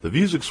The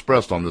views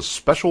expressed on this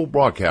special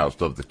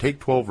broadcast of the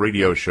Take 12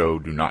 radio show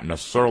do not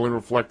necessarily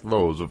reflect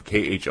those of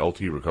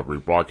KHLT Recovery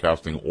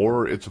Broadcasting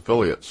or its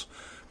affiliates.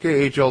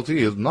 KHLT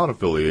is not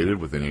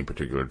affiliated with any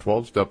particular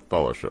 12-step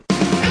fellowship.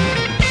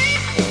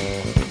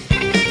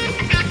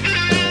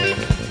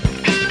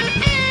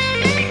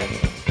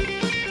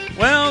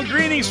 Well,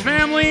 greetings,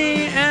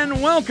 family,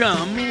 and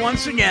welcome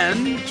once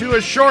again to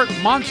a short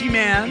Monty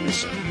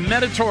Man's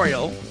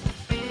Meditorial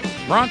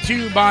brought to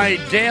you by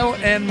Dale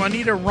and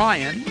Juanita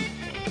Ryan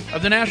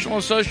of the National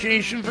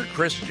Association for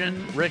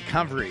Christian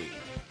Recovery.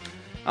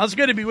 Well, it's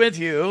good to be with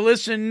you.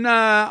 Listen,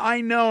 I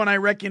know and I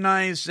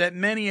recognize that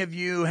many of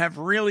you have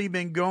really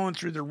been going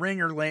through the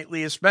ringer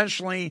lately,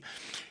 especially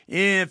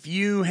if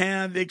you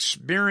have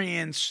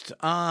experienced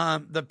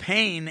the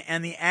pain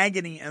and the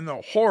agony and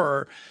the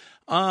horror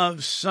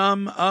of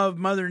some of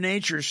Mother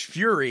Nature's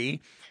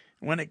fury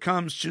when it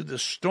comes to the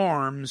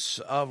storms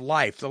of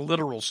life, the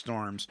literal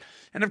storms.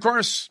 And of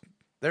course,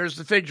 there's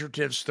the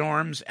figurative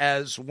storms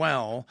as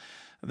well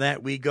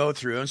that we go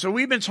through. And so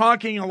we've been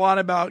talking a lot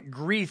about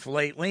grief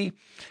lately,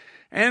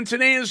 and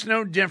today is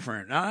no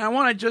different. I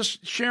want to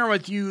just share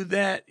with you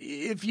that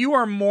if you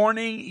are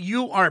mourning,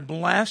 you are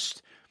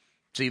blessed.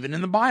 It's even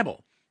in the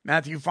Bible.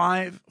 Matthew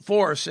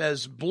 5:4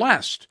 says,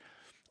 "Blessed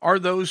are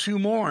those who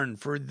mourn,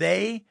 for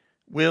they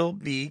will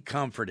be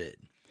comforted."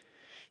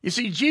 You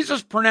see,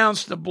 Jesus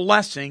pronounced a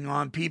blessing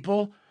on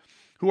people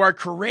who are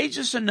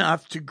courageous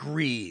enough to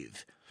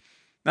grieve.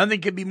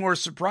 Nothing could be more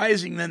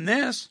surprising than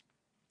this.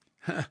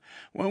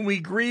 When we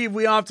grieve,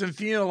 we often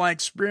feel like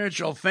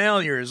spiritual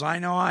failures. I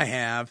know I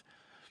have.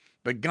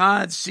 But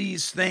God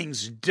sees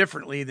things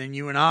differently than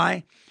you and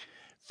I.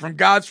 From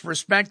God's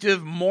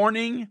perspective,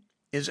 mourning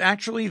is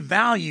actually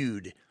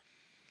valued.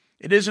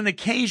 It is an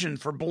occasion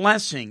for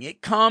blessing.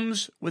 It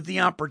comes with the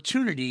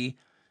opportunity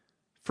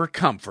for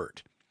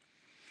comfort.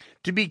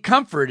 To be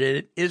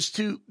comforted is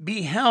to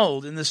be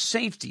held in the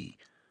safety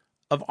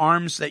of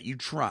arms that you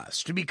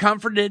trust. To be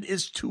comforted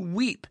is to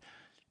weep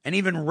and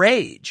even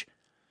rage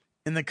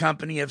in the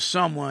company of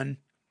someone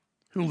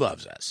who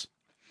loves us.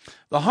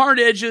 The hard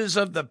edges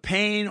of the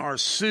pain are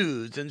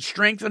soothed and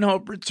strength and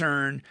hope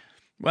return,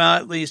 well,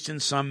 at least in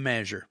some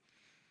measure.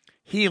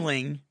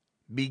 Healing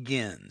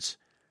begins.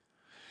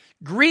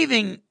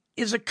 Grieving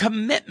is a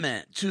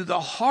commitment to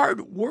the hard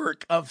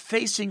work of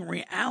facing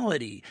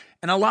reality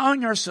and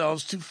allowing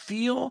ourselves to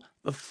feel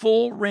the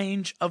full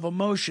range of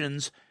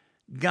emotions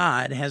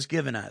God has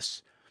given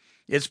us.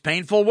 It's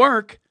painful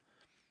work,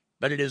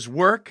 but it is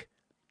work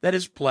that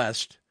is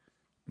blessed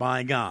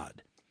by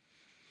God.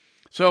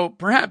 So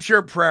perhaps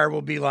your prayer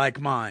will be like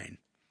mine.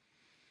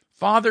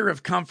 Father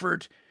of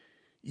comfort,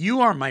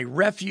 you are my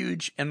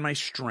refuge and my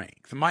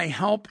strength, my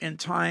help in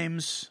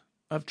times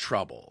of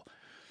trouble.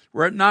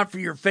 Were it not for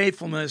your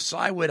faithfulness,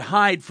 I would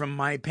hide from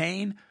my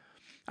pain.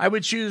 I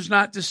would choose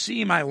not to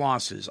see my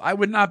losses. I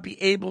would not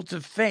be able to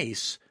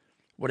face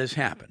what has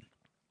happened.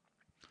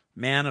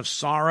 Man of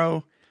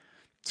sorrow,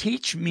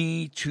 teach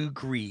me to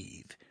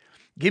grieve.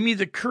 Give me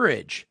the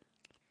courage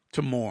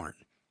to mourn,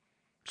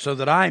 so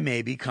that I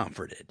may be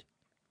comforted.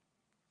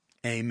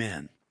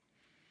 Amen.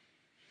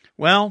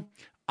 Well,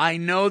 I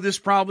know this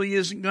probably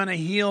isn't going to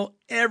heal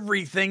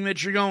everything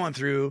that you're going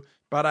through,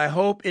 but I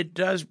hope it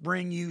does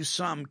bring you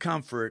some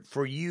comfort,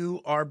 for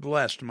you are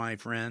blessed, my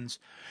friends.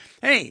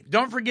 Hey,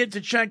 don't forget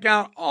to check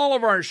out all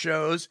of our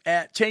shows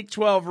at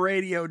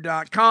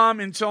take12radio.com.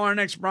 Until our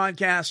next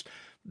broadcast,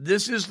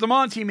 this is the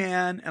Monty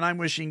Man, and I'm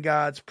wishing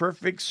God's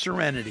perfect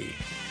serenity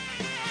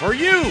for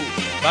you.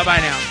 Bye-bye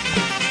now.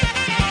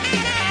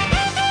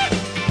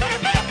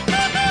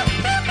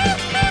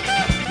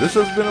 This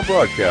has been a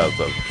broadcast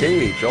of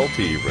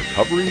KHLT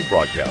Recovery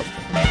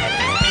Broadcasting.